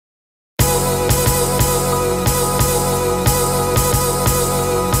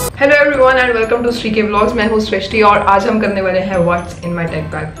Hello everyone and welcome to Shri के vlogs. मैं हूँ सृष्टि और आज हम करने वाले हैं what's in my take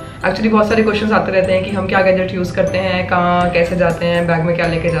bag. Actually बहुत सारे क्वेश्चंस आते रहते हैं कि हम क्या गैजेट यूज़ करते हैं, कहाँ कैसे जाते हैं, बैग में क्या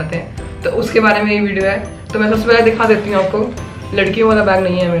लेके जाते हैं, तो उसके बारे में ये वीडियो है। तो मैं सबसे पहले दिखा देती हूँ आपको। लड़कियों वाला बैग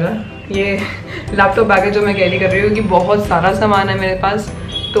नहीं है मेरा, ये लैपटॉप बैग है जो मैं कैरी कर रही हूँ क्योंकि बहुत सारा सामान है मेरे पास,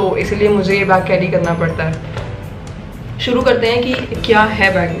 तो इसलिए मुझे ये बैग कैरी करना पड़ता है। शुरू करते हैं कि क्या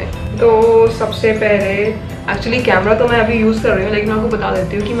है बैग में। तो सबसे पहले एक्चुअली कैमरा तो मैं अभी यूज़ कर रही हूँ, लेकिन मैं आपको बता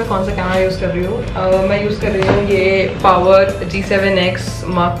देती हूँ कि मैं कौन सा कैमरा यूज़ कर रही हूँ। मैं यूज़ कर रही हूँ ये power G7X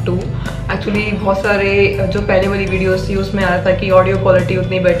Mark II। Actually बहुत सारे जो पहले वाली वीडियोस थी उसमें आ रहा था कि ऑडियो क्वालिटी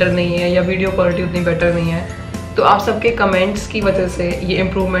उतनी बेटर नहीं है या वीडियो क्वालिटी उतनी बेटर नहीं है, तो आप सबके कमेंट्स की वजह से ये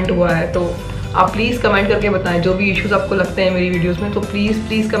इम्प्रूवमेंट हुआ है। तो आप प्लीज़ कमेंट करके बताएं जो भी इश्यूज़ आपको लगते हैं मेरी वीडियोज़ में, तो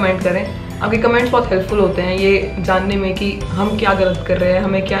प्लीज़ कमेंट करें। आपके कमेंट्स बहुत हेल्पफुल होते हैं ये जानने में कि हम क्या गलत कर रहे हैं,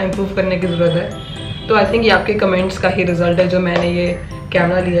 हमें क्या इम्प्रूव करने की ज़रूरत है। तो आई थिंक ये आपके कमेंट्स का ही रिजल्ट है जो मैंने ये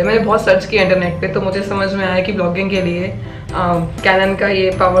कैमरा लिया है। मैंने बहुत सर्च किया इंटरनेट पे, तो मुझे समझ में आया कि ब्लॉगिंग के लिए कैनन का ये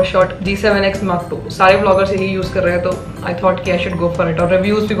पावरशॉट G7X Mark II सारे ब्लॉगर्स यही यूज़ कर रहे हैं, तो आई थॉट कि I should go for it. और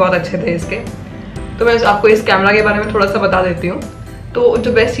रिव्यूज़ भी बहुत अच्छे थे इसके, तो मैं आपको इस कैमरा के बारे में थोड़ा सा बता देती हूँ। तो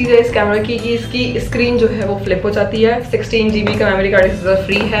जो बेस्ट चीज़ है इस कैमरा की कि इसकी स्क्रीन जो है वो फ्लिप हो जाती है। 16 GB का मेमोरी कार्ड इसका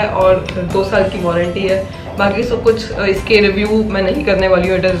फ्री है और 2 साल की वारंटी है। बाकी सब कुछ इसके रिव्यू मैं नहीं करने वाली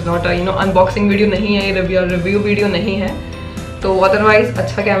हूँ। It is not unboxing video नहीं है, ये रिव्यू वीडियो नहीं है। तो अदरवाइज़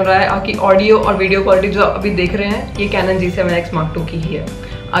अच्छा कैमरा है। आपकी ऑडियो और वीडियो क्वालिटी जो अभी देख रहे हैं ये कैनन G7X Mark II की ही है।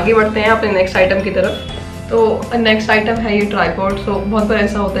 आगे बढ़ते हैं अपने नेक्स्ट आइटम की तरफ। तो नेक्स्ट आइटम है ये ट्राइपॉड। सो बहुत बार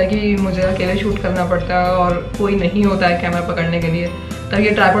ऐसा होता है कि मुझे अकेले शूट करना पड़ता है और कोई नहीं होता है कैमरा पकड़ने के लिए, तो ये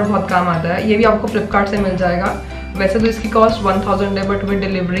ट्राइपॉड बहुत काम आता है। ये भी आपको फ्लिपकार्ट से मिल जाएगा। वैसे तो इसकी कॉस्ट 1000 है, बट विद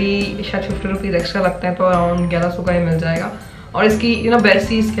डिलीवरी शायद 50 रुपीज़ एक्स्ट्रा लगते हैं, तो अराउंड 1100 का ही मिल जाएगा। और इसकी बेस्ट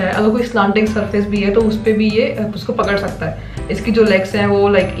चीज़ क्या है, अगर कोई स्लांटिंग सरफेस भी है तो उस पर भी ये उसको पकड़ सकता है। इसकी जो लेग्स हैं वो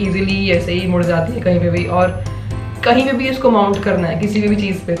लाइक ईजिली ऐसे ही मुड़ जाती है कहीं पे भी, और कहीं पे भी इसको माउंट करना है किसी भी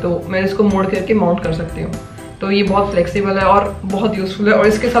चीज़ पे तो मैं इसको मोड़ करके माउंट कर सकती हूँ। तो ये बहुत फ्लेक्सिबल है और बहुत यूज़फुल है। और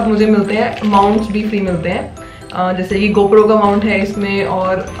इसके साथ मुझे मिलते हैं माउंट्स भी फ्री मिलते हैं, जैसे कि GoPro का माउंट है इसमें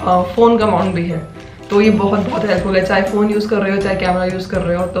और फ़ोन का माउंट भी है। तो ये बहुत हेल्पफुल है, चाहे फ़ोन यूज़ कर रहे हो चाहे कैमरा यूज़ कर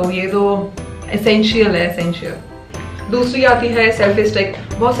रहे हो, तो ये तो एसेंशियल है, एसेंशियल। दूसरी आती है सेल्फी स्टिक।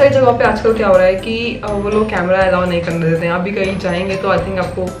 बहुत सारी जगहों पे आजकल क्या हो रहा है कि वो लोग कैमरा अलाउ नहीं करने देते हैं। आप भी कहीं जाएंगे तो आई थिंक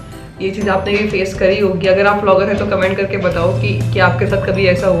आपको ये चीज़ आपने भी फेस करी होगी। अगर आप ब्लॉगर हैं तो कमेंट करके बताओ कि क्या आपके साथ कभी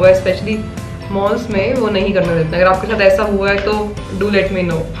ऐसा हुआ है। स्पेशली मॉल्स में वो नहीं करने देते। अगर आपके साथ ऐसा हुआ है तो do let me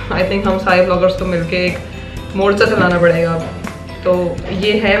know. I think हम सारे ब्लॉगर्स को मिलके एक मोर्चा चलाना पड़ेगा। तो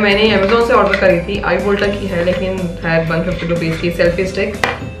ये है, मैंने अमेजोन से ऑर्डर करी थी, iVolta की है, लेकिन है 150 रुपीज़ की सेल्फी स्टिक।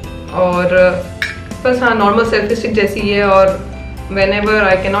 और बस हाँ, नॉर्मल सेल्फी स्टिक जैसी है। और when ever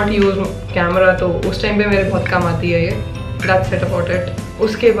I can not use camera तो उस टाइम पे मेरे बहुत काम आती है ये। That's it about it.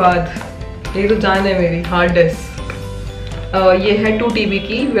 उसके बाद ये तो जान है मेरी हार्ड डिस्क। ये है 2 TB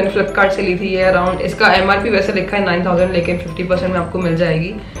की, मैंने फ्लिपकार्ट से ली थी। ये अराउंड, इसका MRP वैसे लिखा है 9000, लेकिन 50% में आपको मिल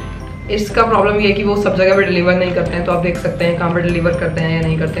जाएगी। इसका प्रॉब्लम ये है कि वो सब जगह पे डिलीवर नहीं करते हैं, तो आप देख सकते हैं कहाँ पर डिलीवर करते हैं या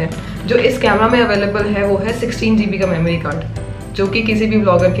नहीं करते हैं। जो इस कैमरा में अवेलेबल है वो है 16 GB का मेमोरी कार्ड, जो कि किसी भी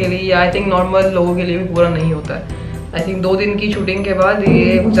ब्लॉगर के लिए या आई थिंक नॉर्मल लोगों के लिए भी पूरा नहीं होता है। आई थिंक 2 दिन की शूटिंग के बाद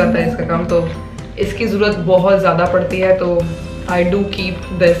ये हो जाता है इसका काम, तो इसकी ज़रूरत बहुत ज़्यादा पड़ती है। तो I do keep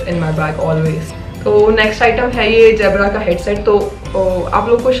this in my bag always. तो नेक्स्ट आइटम है ये जेब्रा का हेडसेट। तो आप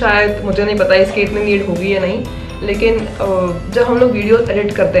लोग को शायद, मुझे नहीं पता इसकी इतनी नीड होगी या नहीं, लेकिन जब हम लोग वीडियो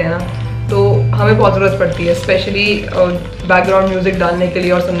एडिट करते हैं ना तो हमें बहुत ज़रूरत पड़ती है, स्पेशली बैकग्राउंड म्यूज़िक डालने के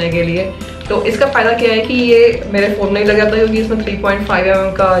लिए और सुनने के लिए। तो इसका फ़ायदा क्या है कि ये मेरे फ़ोन में ही लग जाता है क्योंकि इसमें 3.5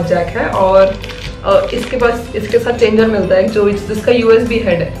 mm का जैक है। और इसके पास इसके साथ चेंजर मिलता है जो जिसका USB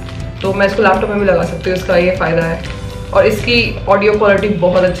हेड है, तो मैं इसको लैपटॉप में भी लगा सकती हूँ। इसका ये फ़ायदा है। और इसकी ऑडियो क्वालिटी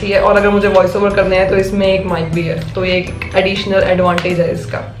बहुत अच्छी है। और अगर मुझे वॉइस ओवर करने हैं तो इसमें एक माइक भी है, तो ये एक एडिशनल एडवांटेज है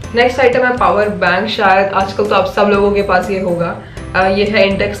इसका। नेक्स्ट आइटम है पावर बैंक। शायद आजकल तो आप सब लोगों के पास ये होगा। ये है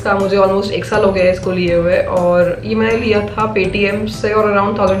इंटेक्स का। मुझे ऑलमोस्ट 1 साल हो गया है इसको लिए हुए, और ये मैंने लिया था पेटीएम से और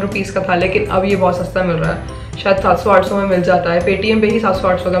अराउंड 1000 रुपीज़ का था, लेकिन अब ये बहुत सस्ता मिल रहा है। शायद 700-800 में मिल जाता है। पेटीएम पे ही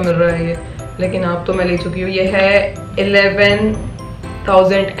 700-800 का मिल रहा है ये, लेकिन अब तो मैं ले चुकी हूँ। ये है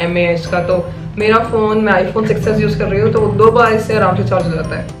 11,000 mAh का। तो मेरा फ़ोन, मैं iPhone 6s यूज़ कर रही हूँ, तो 2 बार इससे आराम से चार्ज हो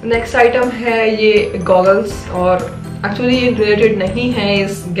जाता है। नेक्स्ट आइटम है ये गॉगल्स। और एक्चुअली ये रिलेटेड नहीं है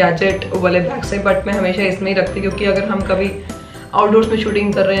इस गैजेट वाले बैग से, बट मैं हमेशा इसमें ही रखती, क्योंकि अगर हम कभी आउटडोर्स में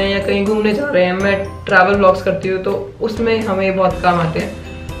शूटिंग कर रहे हैं या कहीं घूमने जा रहे हैं, मैं ट्रैवल व्लॉग्स करती हूँ, तो उसमें हमें बहुत काम आते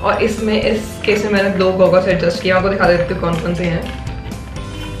हैं। और इसमें इस केस में मैंने 2 गॉगल्स एडजस्ट किया, आपको दिखा देती हूँ कौन कौन से हैं।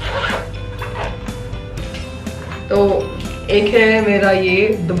 तो एक है मेरा ये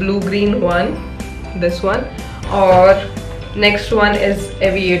the blue green one, this one, और next one is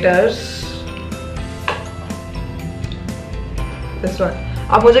aviators, this one.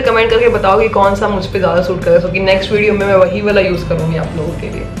 आप मुझे कमेंट करके बताओ कि कौन सा मुझ पे ज़्यादा सूट करे, सो कि नेक्स्ट वीडियो में मैं वही वाला यूज़ करूँगी आप लोगों के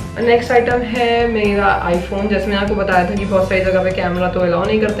लिए। नेक्स्ट आइटम है मेरा आईफोन। जैसे मैंने आपको बताया था कि बहुत सारी जगह पे कैमरा तो अलाउ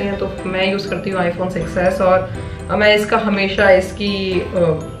नहीं करते हैं, तो मैं यूज़ करती हूँ आईफोन 6s और मैं इसका हमेशा इसके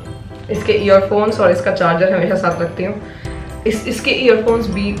ईयरफोन्स और इसका चार्जर हमेशा साथ रखती हूँ। इसके ईयरफोन्स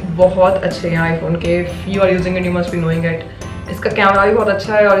भी बहुत अच्छे हैं आईफोन के, you are using it you must be knowing it. इसका कैमरा भी बहुत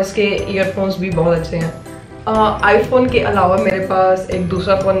अच्छा है और इसके ईयरफोन्स भी बहुत अच्छे हैं। आईफोन के अलावा मेरे पास एक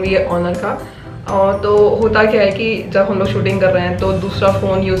दूसरा फ़ोन भी है ऑनर का। तो होता क्या है कि जब हम लोग शूटिंग कर रहे हैं तो दूसरा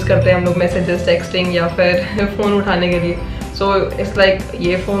फ़ोन यूज़ करते हैं हम लोग मैसेजेस, टेक्सटिंग या फिर फ़ोन उठाने के लिए। सो इट्स लाइक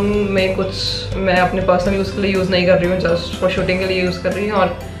ये फ़ोन में कुछ मैं अपने पर्सनल यूज़ के लिए यूज़ नहीं कर रही हूँ, जस्ट फॉर शूटिंग के लिए यूज़ कर रही हूँ।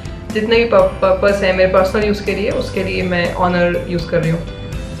 और जितने भी पर्पस है मेरे पर्सनल यूज़ के लिए, उसके लिए मैं ऑनर यूज़ कर रही हूँ।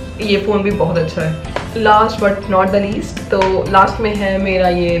 ये फ़ोन भी बहुत अच्छा है। Last but not the least, तो लास्ट में है मेरा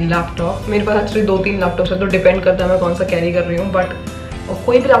ये लैपटॉप। मेरे पास एक्चुअली 2-3 लैपटॉप्स है, तो डिपेंड करता है मैं कौन सा कैरी कर रही हूँ। बट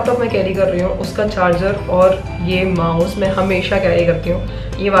कोई भी लैपटॉप मैं कैरी कर रही हूँ उसका चार्जर और ये माउस मैं हमेशा कैरी करती हूँ।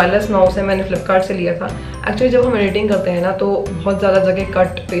 ये वायरलेस माउस है, मैंने फ्लिपकार्ट से लिया था। एक्चुअली जब हम एडिटिंग करते हैं ना तो बहुत ज़्यादा जगह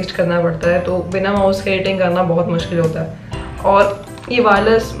कट पेस्ट करना पड़ता है, तो बिना माउस के एडिटिंग करना बहुत मुश्किल होता है। और ये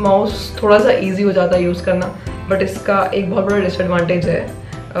वायरलेस माउस थोड़ा सा ईजी हो जाता है यूज़ करना, बट इसका एक बहुत बड़ा डिसएडवांटेज है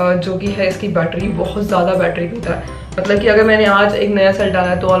जो कि है इसकी बैटरी। बहुत ज़्यादा बैटरी पीता है, मतलब कि अगर मैंने आज एक नया सेल डाला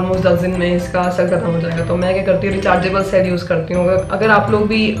है तो ऑलमोस्ट 10 दिन में इसका सेल खत्म हो जाएगा। तो मैं क्या करती हूँ, रिचार्जेबल सेल यूज़ करती हूँ। अगर आप लोग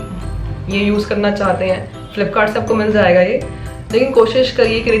भी ये यूज़ करना चाहते हैं, फ्लिपकार्ट से आपको मिल जाएगा ये, लेकिन कोशिश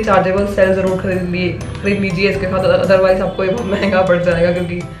करिए कि रिचार्जेबल सेल ज़रूर खरीद लीजिए इसके साथ, अदरवाइज़ आपको ये बहुत महंगा पड़ जाएगा,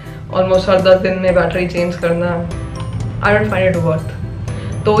 क्योंकि ऑलमोस्ट हर 10 दिन में बैटरी चेंज करना I don't find it worth.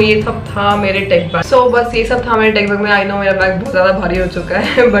 तो ये सब था मेरे टेक बैग। सो बस ये सब था मेरे टेक बैग में। आई नो मेरा बैग बहुत ज़्यादा भारी हो चुका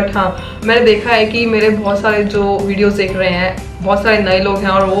है, बट हाँ मैंने देखा है कि मेरे बहुत सारे जो वीडियोस देख रहे हैं, बहुत सारे नए लोग हैं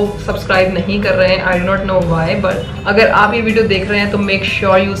और वो सब्सक्राइब नहीं कर रहे हैं। I do not know why, but अगर आप ये वीडियो देख रहे हैं तो make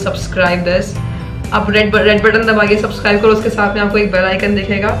sure you subscribe this. आप रेड बटन दबाइए, सब्सक्राइब करो, उसके साथ में आपको एक बेल आइकन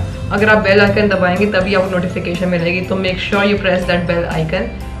दिखेगा। अगर आप बेल आइकन दबाएंगे तभी आपको नोटिफिकेशन मिलेगी, तो make sure you press that bell icon.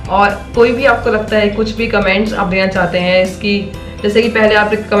 और कोई भी आपको लगता है कुछ भी कमेंट्स आप देना चाहते हैं इसकी, जैसे कि पहले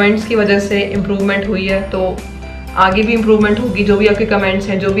आपके कमेंट्स की वजह से इम्प्रूवमेंट हुई है, तो आगे भी इम्प्रूवमेंट होगी। जो भी आपके कमेंट्स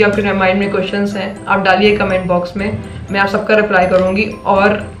हैं, जो भी आपके माइंड में क्वेश्चंस हैं, आप डालिए कमेंट बॉक्स में, मैं आप सबका रिप्लाई करूँगी।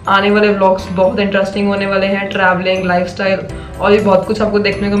 और आने वाले व्लॉग्स बहुत इंटरेस्टिंग होने वाले हैं, ट्रैवलिंग, लाइफस्टाइल और भी बहुत कुछ आपको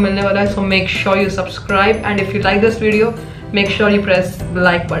देखने को मिलने वाला है। So make sure you subscribe and if you like this video make sure you press the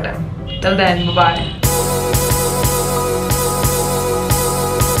like button. Till then bye.